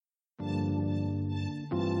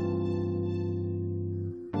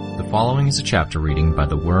The following is a chapter reading by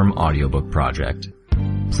the Worm Audiobook Project.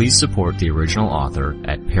 Please support the original author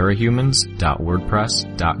at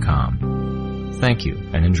parahumans.wordpress.com. Thank you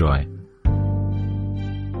and enjoy.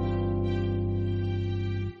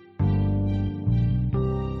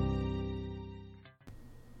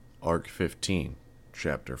 Arc 15,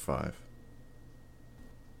 Chapter 5.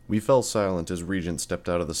 We fell silent as Regent stepped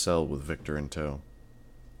out of the cell with Victor in tow.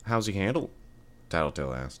 "How's he handled?"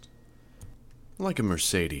 Tattletale asked. "Like a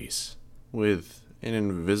Mercedes, with an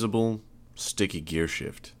invisible, sticky gear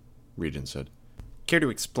shift," Regent said. "Care to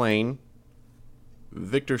explain?"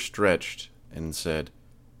 Victor stretched and said,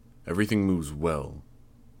 "Everything moves well.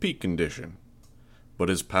 Peak condition. But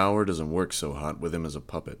his power doesn't work so hot with him as a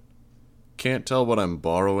puppet. Can't tell what I'm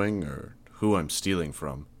borrowing or who I'm stealing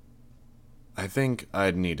from. I think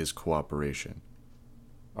I'd need his cooperation."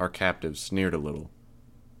 Our captive sneered a little.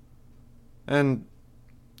 "And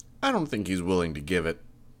I don't think he's willing to give it.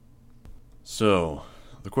 So,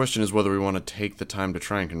 the question is whether we want to take the time to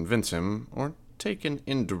try and convince him, or take an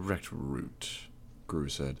indirect route," Gru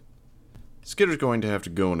said. "Skitter's going to have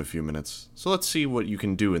to go in a few minutes, so let's see what you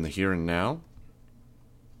can do in the here and now."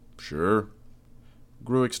 "Sure."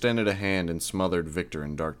 Gru extended a hand and smothered Victor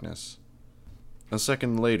in darkness. A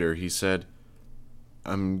second later, he said,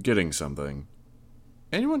 "I'm getting something.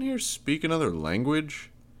 Anyone here speak another language?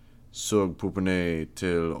 Sog pupane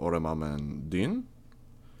til oramaman din?"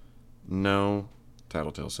 "No,"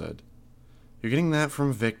 Tattletale said. "You're getting that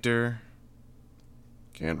from Victor."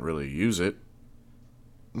 "Can't really use it."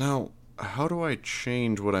 "Now, how do I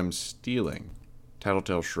change what I'm stealing?"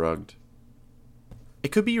 Tattletale shrugged.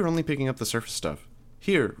 "It could be you're only picking up the surface stuff.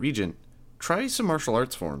 Here, Regent, try some martial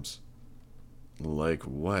arts forms." "Like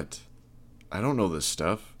what? I don't know this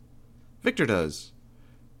stuff." "Victor does.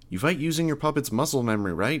 You fight using your puppet's muscle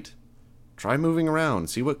memory, right? Try moving around,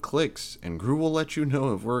 see what clicks, and Gru will let you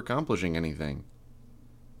know if we're accomplishing anything."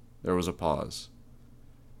 There was a pause.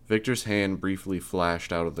 Victor's hand briefly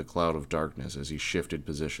flashed out of the cloud of darkness as he shifted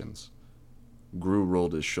positions. Gru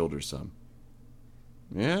rolled his shoulders some.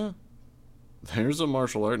 "Yeah, there's a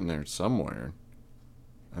martial art in there somewhere.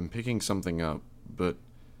 I'm picking something up, but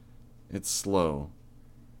it's slow."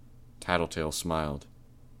 Tattletale smiled.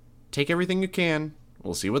 "Take everything you can.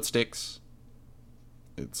 We'll see what sticks."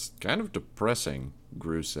 "It's kind of depressing,"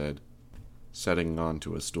 Gru said, setting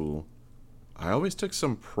onto a stool. "I always took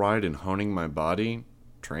some pride in honing my body,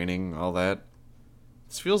 training, all that.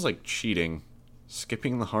 This feels like cheating,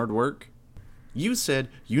 skipping the hard work." "You said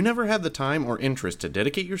you never had the time or interest to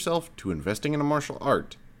dedicate yourself to investing in a martial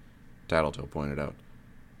art," Tattletale pointed out.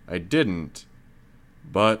 "I didn't,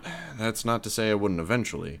 but that's not to say I wouldn't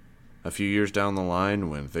eventually. A few years down the line,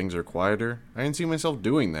 when things are quieter, I can see myself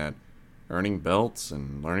doing that, earning belts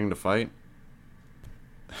and learning to fight."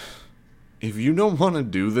 "If you don't want to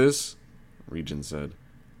do this," Regent said,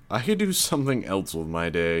 "I could do something else with my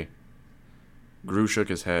day." Gru shook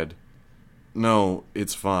his head. "No,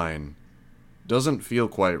 it's fine. Doesn't feel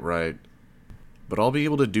quite right. But I'll be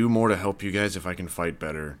able to do more to help you guys if I can fight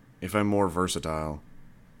better, if I'm more versatile.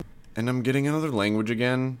 And I'm getting another language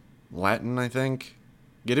again. Latin, I think.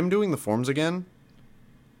 Get him doing the forms again?"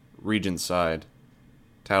 Regent sighed.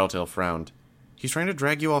 Tattletale frowned. "He's trying to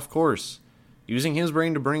drag you off course, using his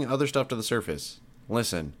brain to bring other stuff to the surface.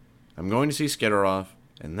 Listen, I'm going to see Skitteroff,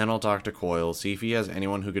 and then I'll talk to Coil, see if he has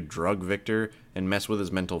anyone who could drug Victor and mess with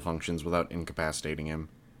his mental functions without incapacitating him."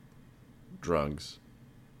 Drugs.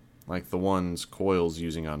 Like the ones Coil's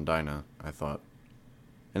using on Dinah, I thought.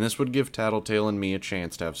 And this would give Tattletale and me a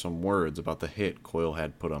chance to have some words about the hit Coil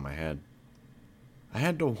had put on my head. I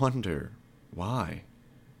had to wonder, why?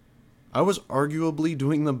 I was arguably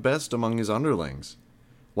doing the best among his underlings.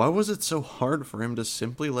 Why was it so hard for him to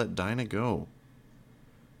simply let Dinah go?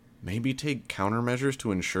 Maybe take countermeasures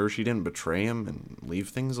to ensure she didn't betray him and leave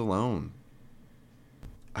things alone.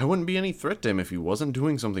 I wouldn't be any threat to him if he wasn't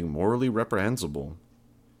doing something morally reprehensible.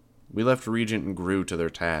 We left Regent and Gru to their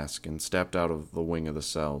task and stepped out of the wing of the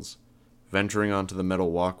cells, venturing onto the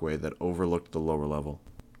metal walkway that overlooked the lower level.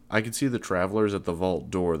 I could see the travelers at the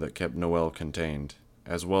vault door that kept Noel contained,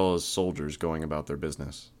 as well as soldiers going about their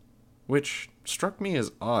business, which struck me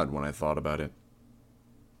as odd when I thought about it.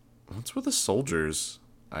 "What's with the soldiers?"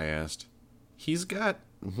 I asked. "He's got,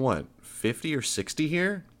 50 or 60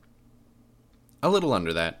 here?" "A little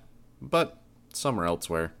under that, but some are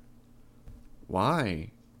elsewhere."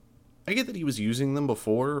 "Why? I get that he was using them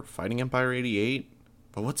before, fighting Empire 88,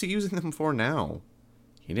 but what's he using them for now?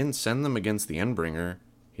 He didn't send them against the Endbringer.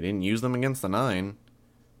 He didn't use them against the Nine.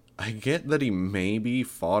 I get that he maybe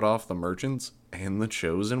fought off the merchants and the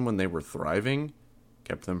Chosen when they were thriving,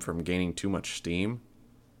 kept them from gaining too much steam.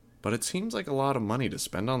 but it seems like a lot of money to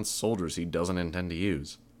spend on soldiers he doesn't intend to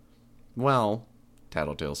use. Well,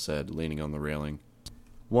 Tattletale said, leaning on the railing.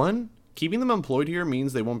 One, keeping them employed here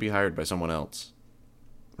means they won't be hired by someone else.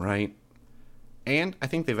 Right. And I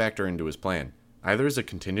think they factor into his plan, either as a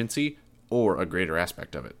contingency or a greater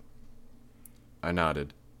aspect of it. I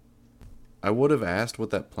nodded. I would have asked what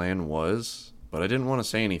that plan was, but I didn't want to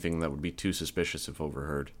say anything that would be too suspicious if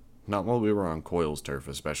overheard. Not while we were on Coil's turf,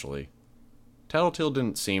 especially. Tattletale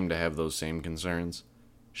didn't seem to have those same concerns.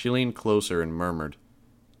 She leaned closer and murmured,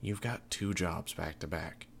 You've got 2 jobs back to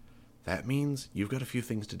back. That means you've got a few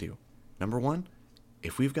things to do. Number 1,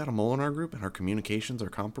 if we've got a mole in our group and our communications are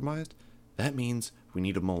compromised, that means we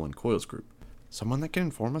need a mole in Coil's group. Someone that can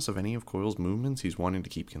inform us of any of Coil's movements he's wanting to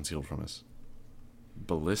keep concealed from us.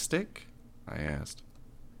 Ballistic? I asked.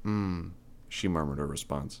 She murmured her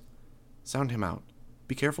response. Sound him out.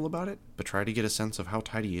 Be careful about it, but try to get a sense of how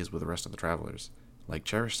tight he is with the rest of the travelers. Like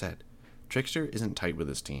Cherish said, Trickster isn't tight with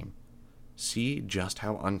his team. See just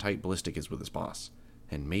how untight Ballistic is with his boss,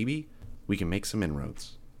 and maybe we can make some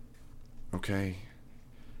inroads. Okay.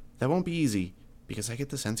 That won't be easy, because I get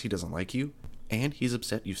the sense he doesn't like you, and he's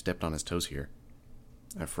upset you stepped on his toes here.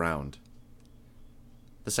 I frowned.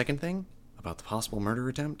 The second thing, about the possible murder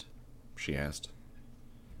attempt? She asked.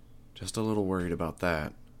 Just a little worried about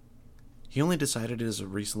that. He only decided it as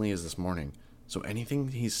recently as this morning, so anything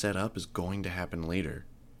he's set up is going to happen later.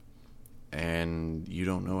 And you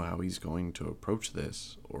don't know how he's going to approach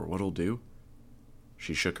this, or what he'll do?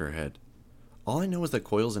 She shook her head. All I know is that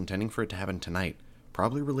Coil's intending for it to happen tonight,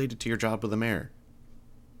 probably related to your job with the mayor.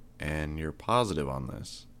 And you're positive on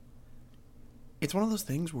this? It's one of those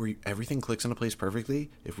things where everything clicks into place perfectly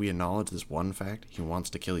if we acknowledge this one fact: he wants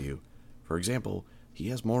to kill you. For example, he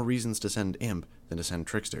has more reasons to send Imp than to send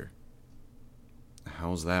Trickster.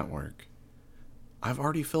 How's that work? I've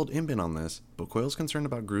already filled Imp in on this, but Coil's concerned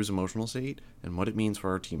about Gru's emotional state and what it means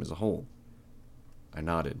for our team as a whole. I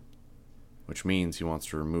nodded, which means he wants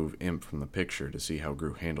to remove Imp from the picture to see how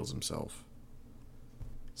Gru handles himself.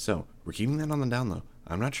 So, we're keeping that on the down low.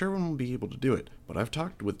 I'm not sure when we'll be able to do it, but I've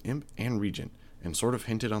talked with Imp and Regent, and sort of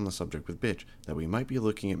hinted on the subject with Bitch that we might be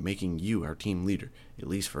looking at making you our team leader, at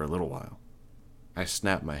least for a little while. I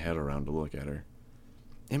snapped my head around to look at her.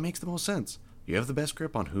 It makes the most sense. You have the best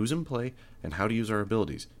grip on who's in play and how to use our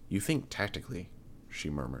abilities. You think tactically, she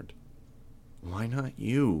murmured. Why not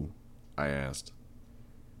you? I asked.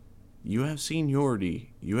 You have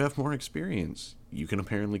seniority. You have more experience. You can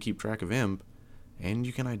apparently keep track of Imp, and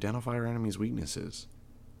you can identify our enemy's weaknesses.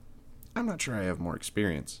 I'm not sure I have more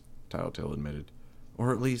experience, Tattletale admitted.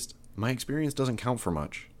 Or at least, my experience doesn't count for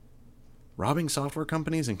much. Robbing software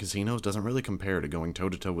companies and casinos doesn't really compare to going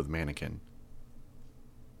toe-to-toe with Mannequin.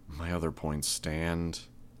 My other points stand.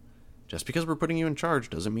 Just because we're putting you in charge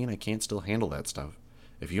doesn't mean I can't still handle that stuff.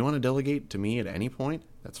 If you want to delegate to me at any point,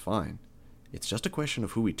 that's fine. It's just a question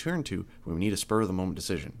of who we turn to when we need a spur-of-the-moment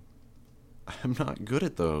decision. I'm not good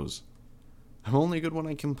at those. I'm only good when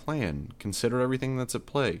I can plan, consider everything that's at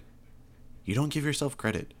play. You don't give yourself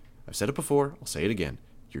credit. I've said it before, I'll say it again.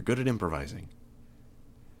 You're good at improvising.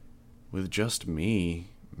 With just me,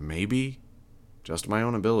 maybe. Just my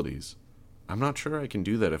own abilities. I'm not sure I can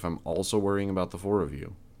do that if I'm also worrying about the 4 of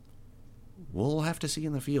you. We'll have to see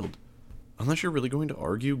in the field. Unless you're really going to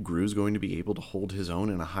argue Gru's going to be able to hold his own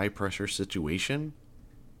in a high-pressure situation?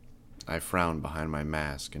 I frowned behind my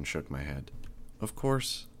mask and shook my head. Of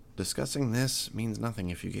course, discussing this means nothing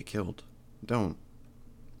if you get killed. Don't.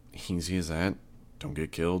 Easy as that. Don't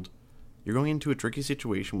get killed. You're going into a tricky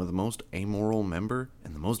situation with the most amoral member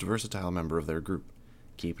and the most versatile member of their group.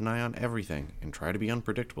 Keep an eye on everything and try to be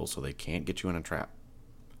unpredictable so they can't get you in a trap.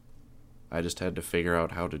 I just had to figure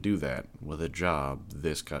out how to do that with a job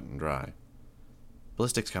this cut and dry.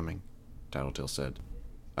 Ballistic's coming, Tattletale said.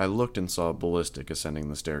 I looked and saw Ballistic ascending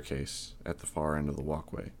the staircase at the far end of the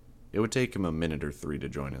walkway. It would take him a minute or 3 to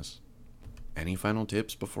join us. Any final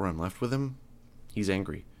tips before I'm left with him? He's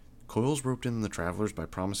angry. Coil's roped in the travelers by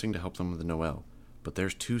promising to help them with the Noel, but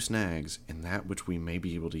there's 2 snags in that which we may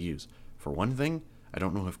be able to use. For one thing, I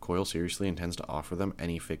don't know if Coil seriously intends to offer them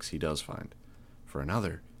any fix he does find. For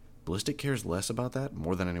another, Ballistic cares less about that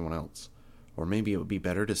more than anyone else. Or maybe it would be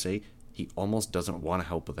better to say he almost doesn't want to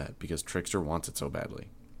help with that because Trickster wants it so badly.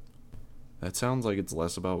 That sounds like it's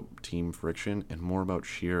less about team friction and more about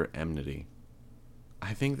sheer enmity.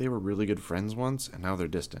 I think they were really good friends once, and now they're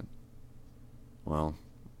distant. Well,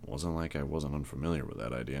 wasn't like I wasn't unfamiliar with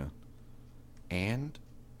that idea. And,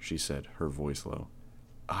 she said, her voice low,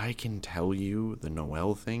 I can tell you the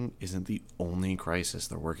Noel thing isn't the only crisis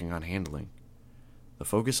they're working on handling. The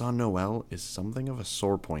focus on Noel is something of a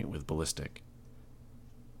sore point with Ballistic.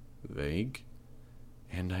 Vague?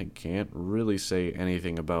 And I can't really say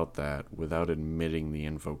anything about that without admitting the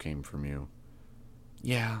info came from you.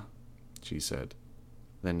 Yeah, she said,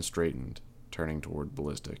 then straightened, turning toward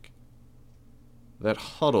Ballistic. That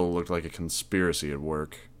huddle looked like a conspiracy at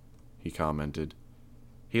work, he commented.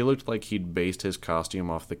 He looked like he'd based his costume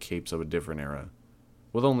off the capes of a different era,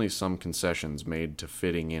 with only some concessions made to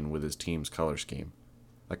fitting in with his team's color scheme.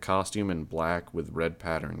 A costume in black with red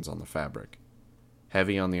patterns on the fabric,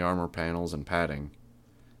 heavy on the armor panels and padding,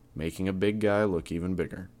 making a big guy look even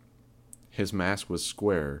bigger. His mask was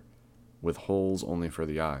square, with holes only for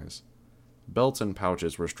the eyes. Belts and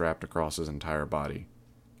pouches were strapped across his entire body.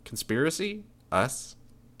 Conspiracy? Us?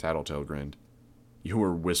 Tattletale grinned. You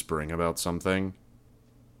were whispering about something?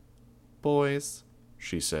 Boys,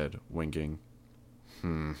 she said, winking.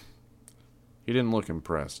 He didn't look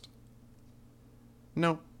impressed.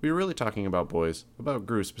 No, we were really talking about boys, about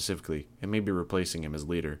Gru specifically, and maybe replacing him as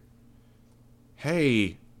leader.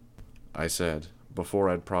 Hey, I said, before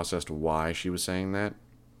I'd processed why she was saying that.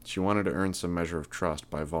 She wanted to earn some measure of trust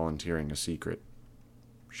by volunteering a secret.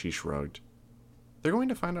 She shrugged. They're going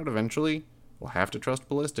to find out eventually. We'll have to trust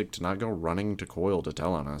Ballistic to not go running to Coil to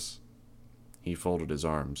tell on us. He folded his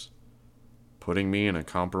arms. Putting me in a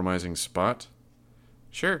compromising spot?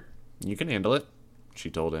 Sure, you can handle it, she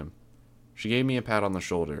told him. She gave me a pat on the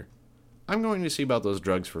shoulder. I'm going to see about those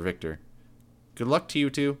drugs for Victor. Good luck to you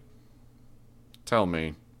two. Tell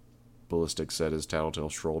me, Ballistic said as Tattletale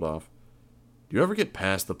strolled off. Do you ever get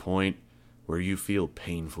past the point where you feel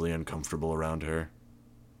painfully uncomfortable around her?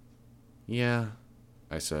 Yeah,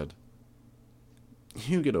 I said.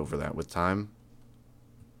 You get over that with time.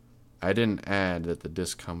 I didn't add that the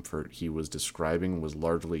discomfort he was describing was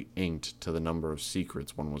largely inked to the number of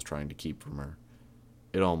secrets one was trying to keep from her.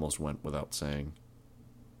 It almost went without saying.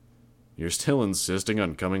 You're still insisting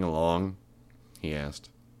on coming along? He asked.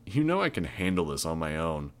 You know I can handle this on my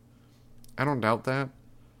own. I don't doubt that,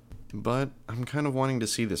 but I'm kind of wanting to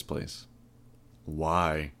see this place.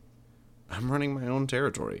 Why? I'm running my own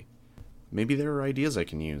territory. Maybe there are ideas I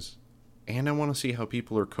can use. And I want to see how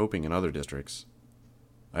people are coping in other districts.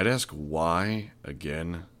 I'd ask why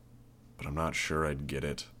again, but I'm not sure I'd get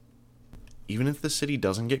it. Even if the city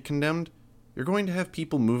doesn't get condemned, you're going to have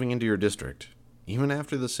people moving into your district, even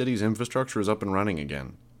after the city's infrastructure is up and running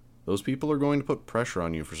again. Those people are going to put pressure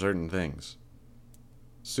on you for certain things.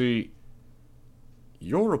 See,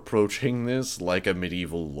 you're approaching this like a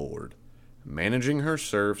medieval lord, managing her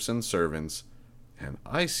serfs and servants, and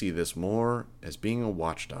I see this more as being a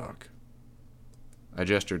watchdog. I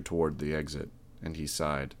gestured toward the exit, and he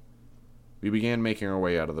sighed. We began making our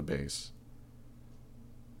way out of the base.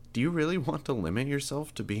 Do you really want to limit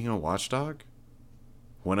yourself to being a watchdog?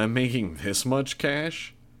 When I'm making this much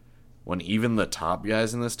cash? When even the top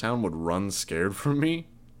guys in this town would run scared from me?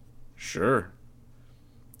 Sure.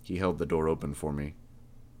 He held the door open for me.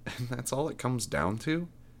 And that's all it comes down to?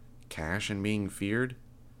 Cash and being feared?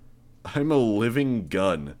 I'm a living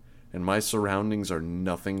gun, and my surroundings are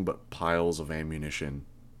nothing but piles of ammunition.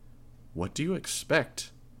 What do you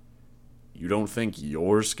expect? You don't think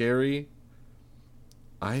you're scary?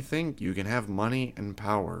 I think you can have money and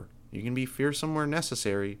power. You can be fearsome where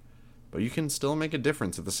necessary, but you can still make a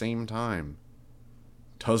difference at the same time.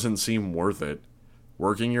 Doesn't seem worth it.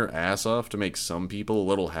 Working your ass off to make some people a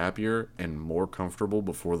little happier and more comfortable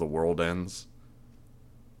before the world ends.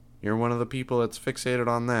 You're one of the people that's fixated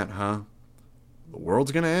on that, huh? The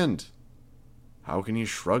world's gonna end. How can you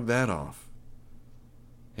shrug that off?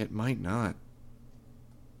 It might not.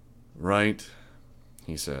 Right,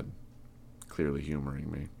 he said, clearly humoring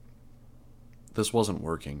me. This wasn't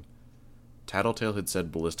working. Tattletale had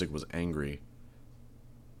said Ballistic was angry,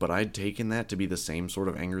 but I'd taken that to be the same sort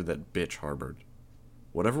of anger that Bitch harbored.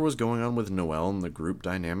 Whatever was going on with Noelle and the group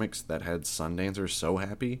dynamics that had Sundancer so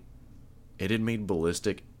happy, it had made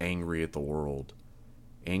Ballistic angry at the world.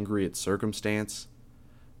 Angry at circumstance.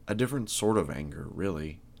 A different sort of anger,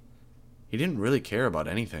 really. He didn't really care about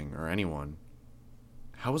anything or anyone.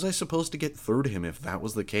 How was I supposed to get through to him if that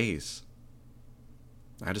was the case?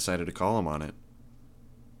 I decided to call him on it.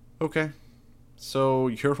 Okay, so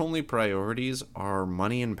your only priorities are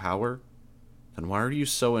money and power? Then why are you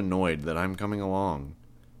so annoyed that I'm coming along?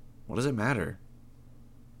 What does it matter?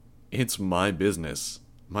 It's my business,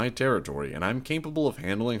 my territory, and I'm capable of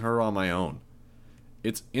handling her on my own.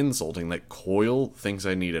 It's insulting that Coil thinks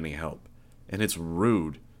I need any help, and it's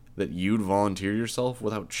rude that you'd volunteer yourself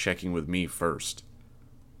without checking with me first.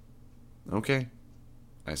 Okay,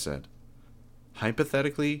 I said.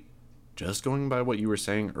 Hypothetically, just going by what you were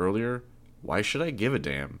saying earlier, why should I give a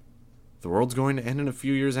damn? The world's going to end in a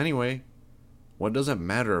few years anyway. What does it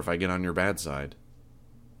matter if I get on your bad side?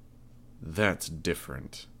 That's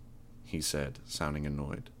different, he said, sounding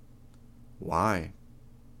annoyed. Why?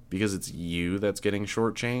 Because it's you that's getting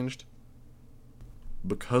shortchanged?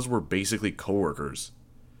 Because we're basically coworkers.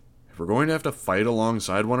 If we're going to have to fight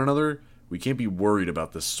alongside one another, we can't be worried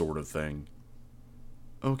about this sort of thing.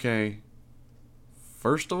 Okay.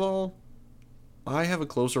 First of all, I have a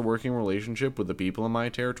closer working relationship with the people in my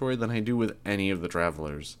territory than I do with any of the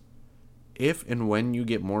travelers. If and when you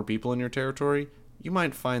get more people in your territory, you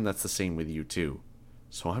might find that's the same with you too.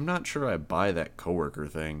 So I'm not sure I buy that coworker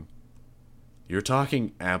thing. You're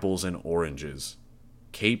talking apples and oranges.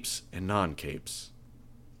 Capes and non-capes.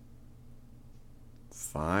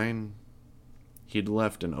 Fine. He'd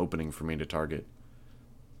left an opening for me to target.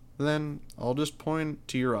 Then I'll just point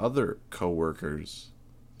to your other coworkers,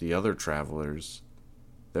 the other travelers.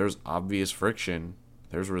 There's obvious friction.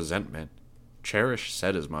 There's resentment. Cherish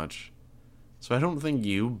said as much. So I don't think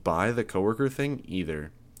you buy the coworker thing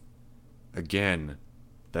either. Again,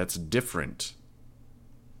 that's different.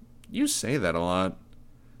 You say that a lot.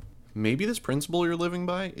 Maybe this principle you're living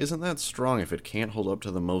by isn't that strong if it can't hold up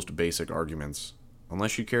to the most basic arguments.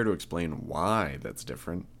 Unless you care to explain why that's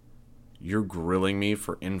different. You're grilling me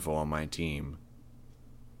for info on my team.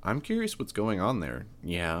 I'm curious what's going on there,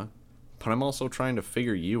 yeah, but I'm also trying to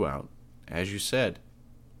figure you out. As you said,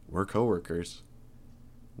 we're coworkers.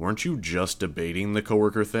 Weren't you just debating the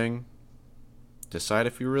coworker thing? Decide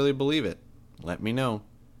if you really believe it. Let me know,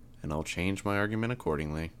 and I'll change my argument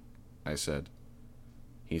accordingly, I said.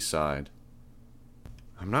 He sighed.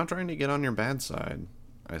 I'm not trying to get on your bad side,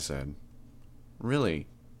 I said. Really,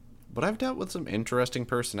 but I've dealt with some interesting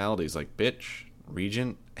personalities like Bitch,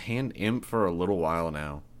 Regent, and Imp for a little while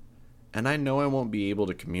now. And I know I won't be able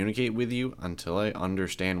to communicate with you until I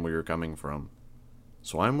understand where you're coming from.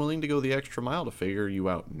 So I'm willing to go the extra mile to figure you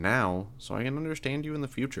out now so I can understand you in the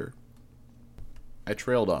future. I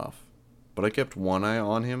trailed off, but I kept one eye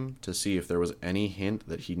on him to see if there was any hint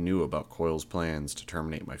that he knew about Coil's plans to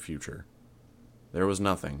terminate my future. There was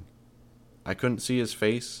nothing. I couldn't see his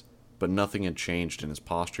face, but nothing had changed in his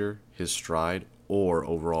posture, his stride, or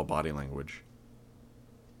overall body language.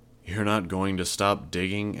 You're not going to stop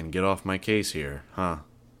digging and get off my case here, huh?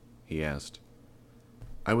 He asked.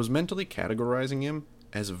 I was mentally categorizing him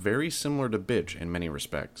as very similar to Bitch in many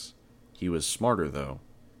respects. He was smarter, though,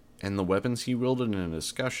 and the weapons he wielded in a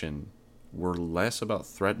discussion were less about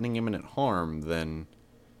threatening imminent harm than...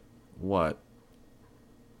 what?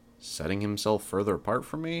 Setting himself further apart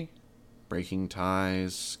from me? Breaking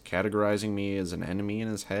ties, categorizing me as an enemy in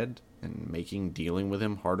his head, and making dealing with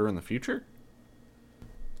him harder in the future?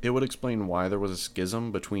 It would explain why there was a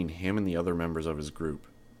schism between him and the other members of his group.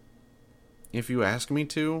 If you ask me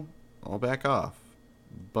to, I'll back off.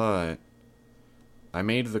 But I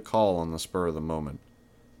made the call on the spur of the moment,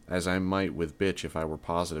 as I might with Bitch if I were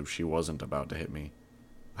positive she wasn't about to hit me.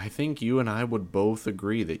 I think you and I would both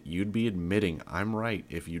agree that you'd be admitting I'm right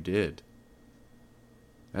if you did.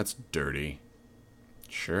 That's dirty.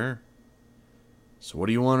 Sure. So what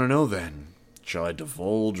do you want to know then? Shall I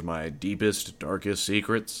divulge my deepest, darkest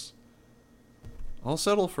secrets? I'll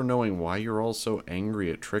settle for knowing why you're all so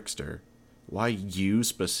angry at Trickster. Why you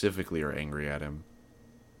specifically are angry at him.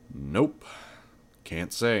 Nope.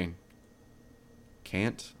 Can't say.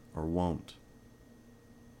 Can't or won't?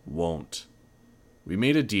 Won't. We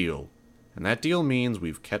made a deal, and that deal means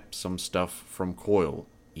we've kept some stuff from Coil,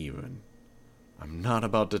 even. I'm not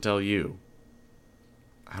about to tell you.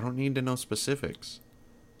 I don't need to know specifics.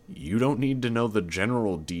 You don't need to know the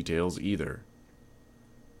general details either.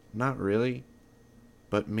 Not really,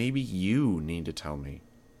 but maybe you need to tell me.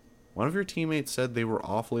 One of your teammates said they were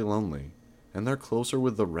awfully lonely, and they're closer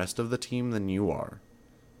with the rest of the team than you are.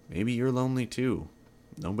 Maybe you're lonely too.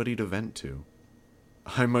 Nobody to vent to.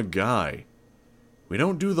 I'm a guy. We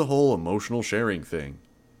don't do the whole emotional sharing thing.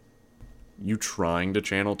 You trying to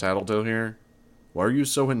channel Tattletale here? Why are you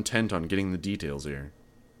so intent on getting the details here?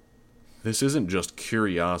 This isn't just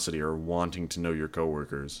curiosity or wanting to know your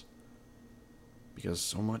coworkers. Because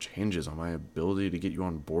so much hinges on my ability to get you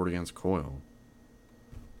on board against Coil.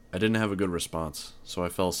 I didn't have a good response, so I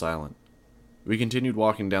fell silent. We continued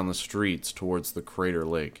walking down the streets towards the crater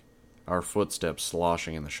lake, our footsteps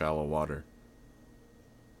sloshing in the shallow water.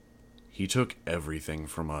 He took everything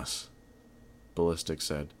from us, Ballistic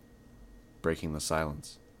said, breaking the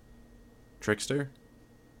silence. Trickster?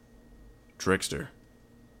 Trickster.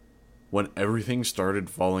 When everything started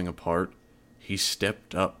falling apart, he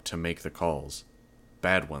stepped up to make the calls.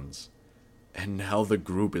 Bad ones. And now the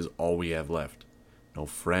group is all we have left. No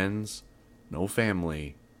friends, no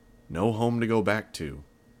family, no home to go back to,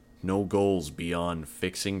 no goals beyond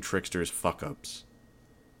fixing Trickster's fuck-ups.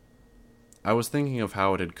 I was thinking of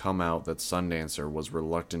how it had come out that Sundancer was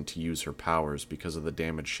reluctant to use her powers because of the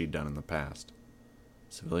damage she'd done in the past.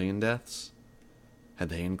 Civilian deaths? Had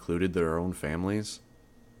they included their own families?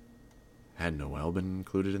 Had Noelle been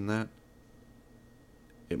included in that?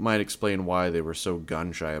 It might explain why they were so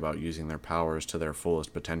gun-shy about using their powers to their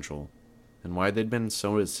fullest potential, and why they'd been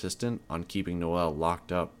so insistent on keeping Noelle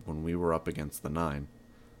locked up when we were up against the 9.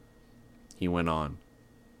 He went on.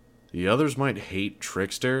 The others might hate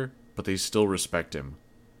Trickster, but they still respect him.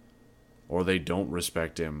 Or they don't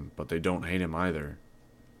respect him, but they don't hate him either.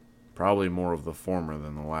 Probably more of the former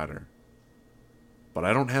than the latter. But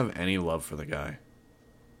I don't have any love for the guy.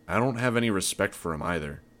 I don't have any respect for him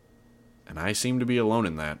either. And I seem to be alone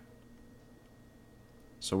in that.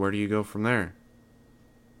 So where do you go from there?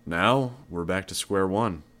 Now, we're back to square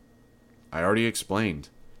one. I already explained.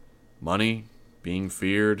 Money, being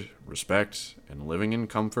feared, respect, and living in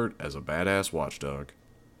comfort as a badass watchdog.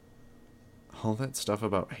 All that stuff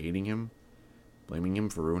about hating him, blaming him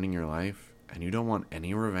for ruining your life, and you don't want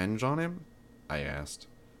any revenge on him? I asked,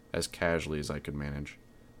 as casually as I could manage.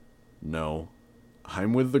 No.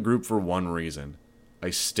 I'm with the group for one reason. I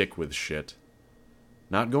stick with shit.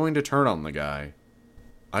 Not going to turn on the guy.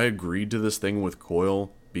 I agreed to this thing with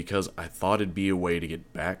Coil because I thought it'd be a way to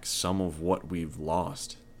get back some of what we've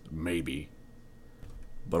lost. Maybe.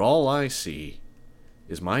 But all I see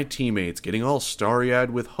is my teammates getting all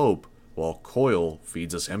starry-eyed with hope while Coil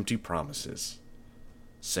feeds us empty promises.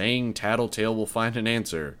 Saying Tattletale will find an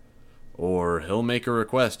answer, or he'll make a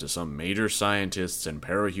request to some major scientists and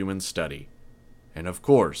parahuman study. And of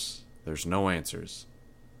course, there's no answers.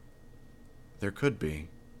 There could be.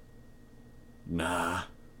 Nah.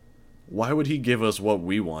 Why would he give us what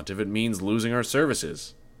we want if it means losing our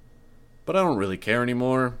services? But I don't really care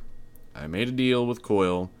anymore. I made a deal with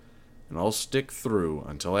Coil, and I'll stick through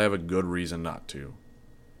until I have a good reason not to.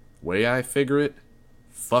 Way I figure it,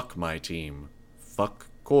 fuck my team. Fuck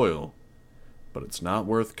Coil. But it's not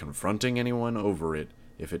worth confronting anyone over it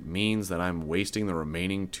if it means that I'm wasting the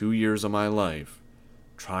remaining 2 years of my life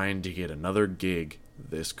trying to get another gig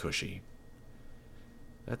this cushy.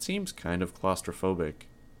 That seems kind of claustrophobic.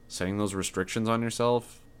 Setting those restrictions on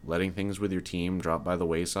yourself, letting things with your team drop by the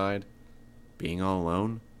wayside, being all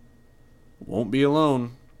alone. Won't be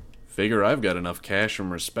alone. Figure I've got enough cash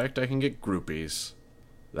and respect I can get groupies.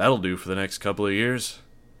 That'll do for the next couple of years.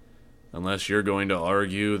 Unless you're going to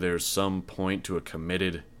argue there's some point to a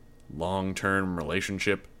committed, long-term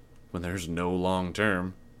relationship when there's no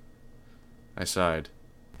long-term. I sighed.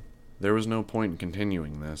 There was no point in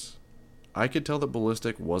continuing this. I could tell that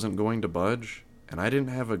Ballistic wasn't going to budge, and I didn't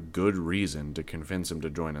have a good reason to convince him to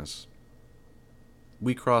join us.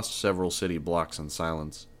 We crossed several city blocks in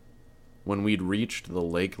silence. When we'd reached the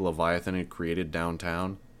lake Leviathan had created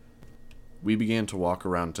downtown, we began to walk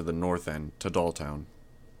around to the north end, to Dolltown.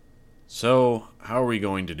 So, how are we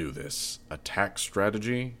going to do this? Attack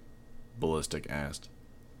strategy? Ballistic asked.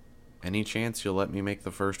 Any chance you'll let me make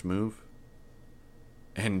the first move?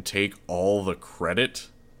 And take all the credit?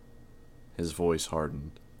 His voice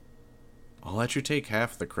hardened. I'll let you take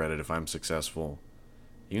half the credit if I'm successful.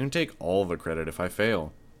 You can take all the credit if I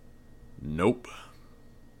fail. Nope.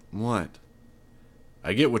 What?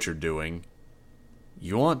 I get what you're doing.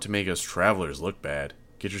 You want to make us travelers look bad.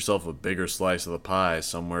 Get yourself a bigger slice of the pie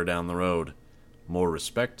somewhere down the road. More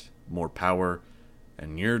respect, more power,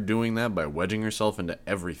 and you're doing that by wedging yourself into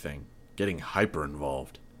everything, getting hyper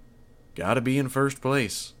involved. Gotta be in first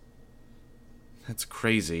place. That's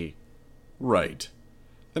crazy. Right.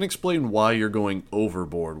 Then explain why you're going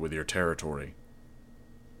overboard with your territory.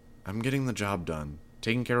 I'm getting the job done,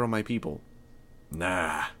 taking care of my people.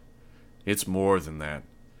 Nah. It's more than that.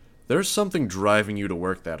 There's something driving you to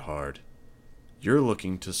work that hard. You're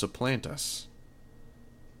looking to supplant us.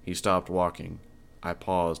 He stopped walking. I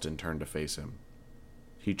paused and turned to face him.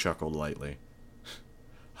 He chuckled lightly.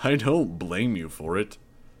 I don't blame you for it.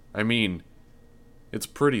 I mean, it's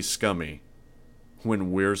pretty scummy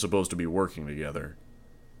when we're supposed to be working together.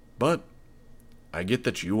 But I get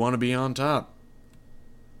that you want to be on top.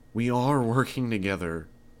 We are working together.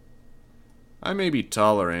 I may be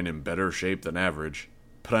taller and in better shape than average,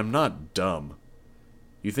 but I'm not dumb.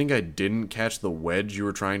 You think I didn't catch the wedge you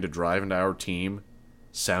were trying to drive into our team,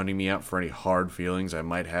 sounding me out for any hard feelings I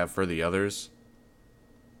might have for the others?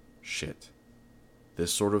 Shit.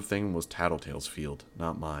 This sort of thing was Tattletale's field,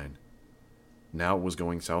 not mine. Now it was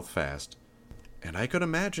going south fast, and I could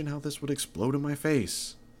imagine how this would explode in my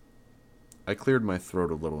face. I cleared my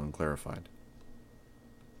throat a little and clarified.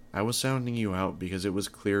 I was sounding you out because it was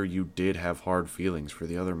clear you did have hard feelings for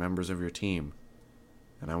the other members of your team,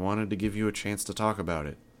 and I wanted to give you a chance to talk about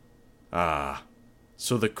it. Ah,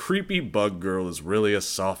 So the creepy bug girl is really a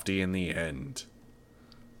softie in the end.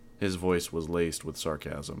 His voice was laced with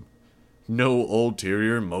sarcasm. No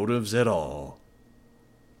ulterior motives at all.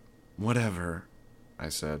 Whatever, I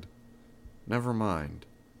said. Never mind.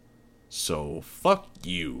 So fuck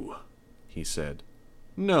you, he said.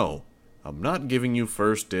 No, I'm not giving you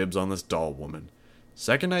first dibs on this doll woman.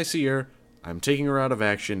 Second I see her, I'm taking her out of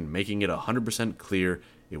action, making it 100% clear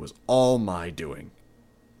it was all my doing.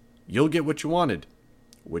 You'll get what you wanted,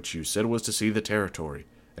 which you said was to see the territory,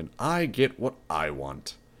 and I get what I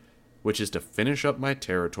want, which is to finish up my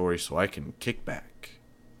territory so I can kick back.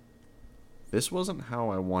 This wasn't how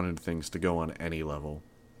I wanted things to go on any level.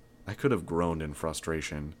 I could have groaned in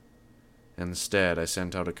frustration. Instead, I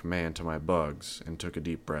sent out a command to my bugs and took a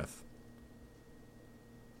deep breath.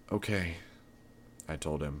 Okay, I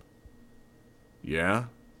told him. Yeah?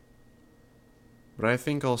 But I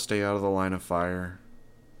think I'll stay out of the line of fire.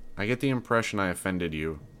 I get the impression I offended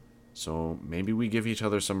you, so maybe we give each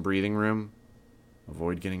other some breathing room?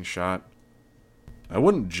 Avoid getting shot? I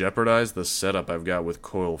wouldn't jeopardize the setup I've got with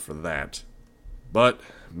Coil for that. But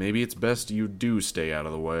maybe it's best you do stay out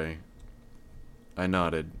of the way. I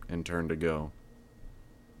nodded and turned to go.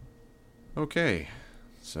 Okay,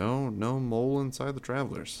 so no mole inside the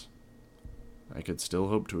Travelers. I could still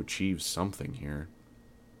hope to achieve something here.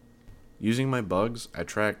 Using my bugs, I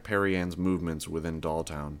tracked Perry Ann's movements within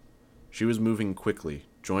Dolltown. She was moving quickly,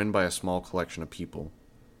 joined by a small collection of people.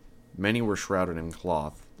 Many were shrouded in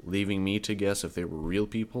cloth, leaving me to guess if they were real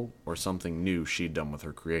people or something new she'd done with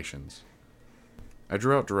her creations. I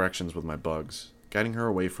drew out directions with my bugs, guiding her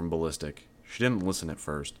away from Ballistic. She didn't listen at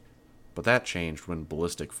first, but that changed when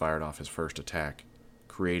Ballistic fired off his first attack,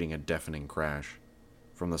 creating a deafening crash.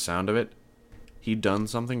 From the sound of it, he'd done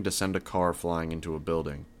something to send a car flying into a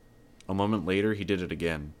building. A moment later, he did it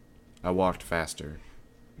again. I walked faster.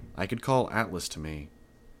 I could call Atlas to me,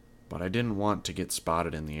 but I didn't want to get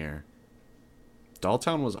spotted in the air.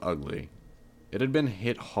 Dolltown was ugly. It had been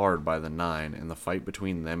hit hard by the Nine and the fight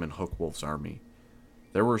between them and Hook Wolf's army.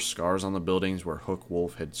 There were scars on the buildings where Hook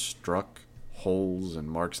Wolf had struck, holes and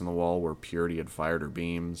marks in the wall where Purity had fired her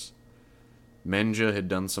beams. Menja had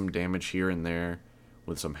done some damage here and there,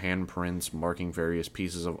 with some handprints marking various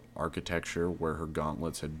pieces of architecture where her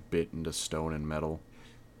gauntlets had bit into stone and metal.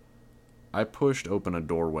 I pushed open a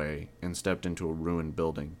doorway and stepped into a ruined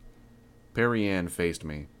building. Perry Ann faced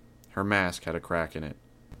me. Her mask had a crack in it,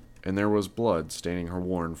 and there was blood staining her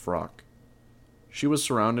worn frock. She was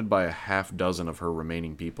surrounded by a half-dozen of her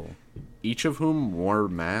remaining people, each of whom wore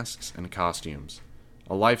masks and costumes.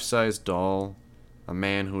 A life-size doll, a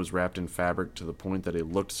man who was wrapped in fabric to the point that he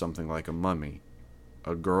looked something like a mummy,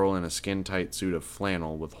 a girl in a skin-tight suit of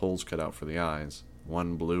flannel with holes cut out for the eyes,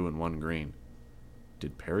 one blue and one green.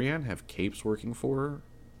 Did Perry Ann have capes working for her?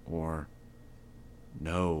 Or...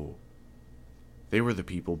 No. They were the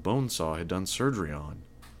people Bonesaw had done surgery on.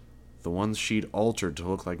 The ones she'd altered to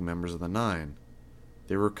look like members of the Nine.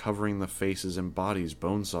 They were covering the faces and bodies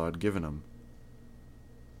Bonesaw had given them.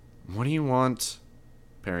 What do you want?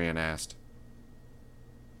 Perry Ann asked.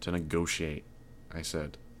 To negotiate, I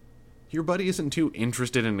said. Your buddy isn't too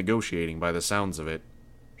interested in negotiating by the sounds of it,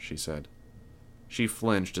 she said. She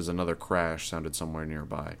flinched as another crash sounded somewhere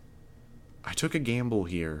nearby. I took a gamble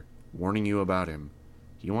here, warning you about him.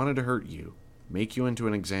 He wanted to hurt you, make you into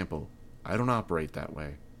an example. I don't operate that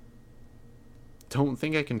way. Don't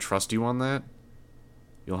think I can trust you on that?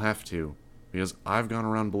 You'll have to, because I've gone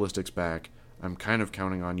around Ballistic's back. I'm kind of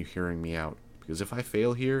counting on you hearing me out, because if I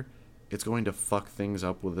fail here, it's going to fuck things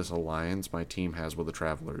up with this alliance my team has with the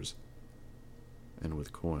Travelers. And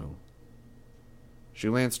with Coil. She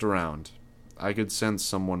glanced around. I could sense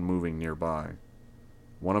someone moving nearby.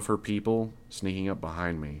 One of her people sneaking up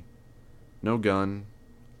behind me. No gun.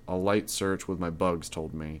 A light search with my bugs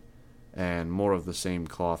told me, and more of the same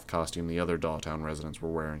cloth costume the other Dolltown residents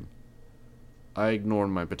were wearing. I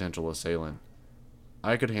ignored my potential assailant.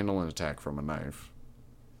 I could handle an attack from a knife.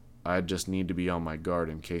 I'd just need to be on my guard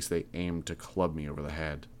in case they aimed to club me over the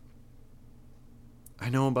head. I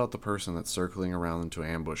know about the person that's circling around to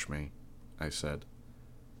ambush me, I said.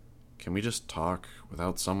 Can we just talk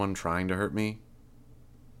without someone trying to hurt me?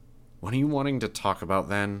 What are you wanting to talk about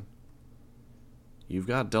then? You've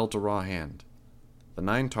got Delta Raw Hand. The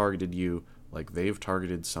Nine targeted you like they've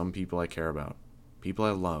targeted some people I care about. People I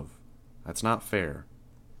love. That's not fair.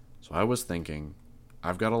 So I was thinking,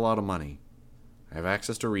 I've got a lot of money. I have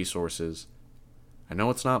access to resources. I know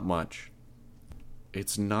it's not much.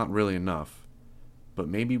 It's not really enough. But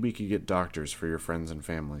maybe we could get doctors for your friends and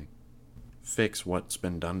family. Fix what's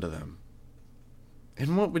been done to them.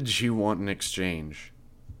 And what would you want in exchange?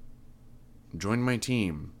 Join my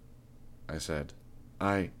team, I said.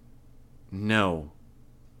 No.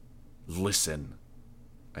 Listen.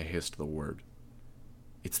 I hissed the word.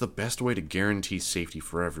 It's the best way to guarantee safety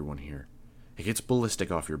for everyone here. It gets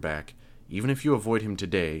Ballistic off your back. Even if you avoid him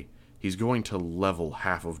today, he's going to level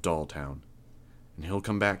half of Dolltown. And he'll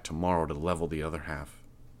come back tomorrow to level the other half.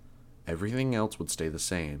 Everything else would stay the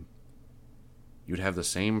same. You'd have the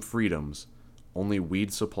same freedoms, only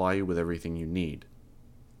we'd supply you with everything you need.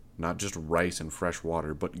 Not just rice and fresh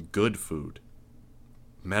water, but good food.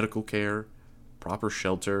 Medical care, proper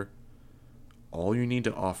shelter. All you need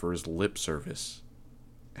to offer is lip service.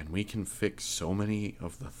 And we can fix so many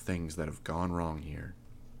of the things that have gone wrong here.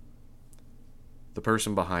 The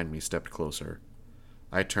person behind me stepped closer.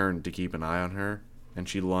 I turned to keep an eye on her, and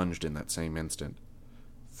she lunged in that same instant.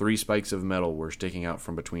 3 spikes of metal were sticking out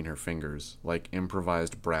from between her fingers, like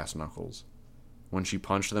improvised brass knuckles. When she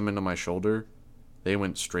punched them into my shoulder, they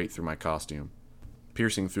went straight through my costume,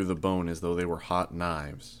 piercing through the bone as though they were hot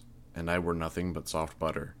knives, and I were nothing but soft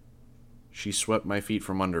butter. She swept my feet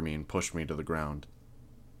from under me and pushed me to the ground.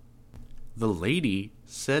 The lady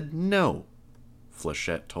said no,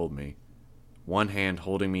 Flechette told me, one hand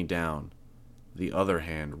holding me down, the other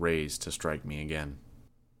hand raised to strike me again.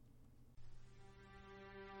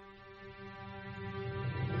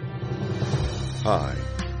 Hi,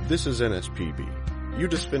 this is NSPB. You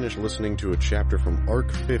just finished listening to a chapter from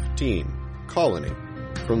Arc 15, Colony,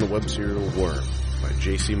 from the web serial Worm by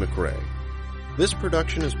J.C. McCrae. This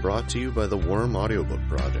production is brought to you by the Worm Audiobook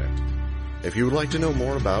Project. If you would like to know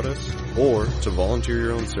more about us, or to volunteer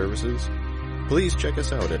your own services, please check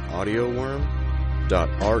us out at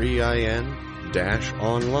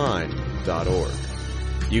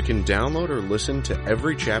audioworm.rein-online.org. You can download or listen to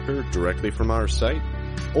every chapter directly from our site,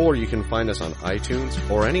 or you can find us on iTunes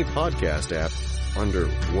or any podcast app under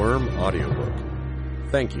Worm Audiobook.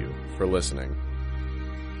 Thank you for listening.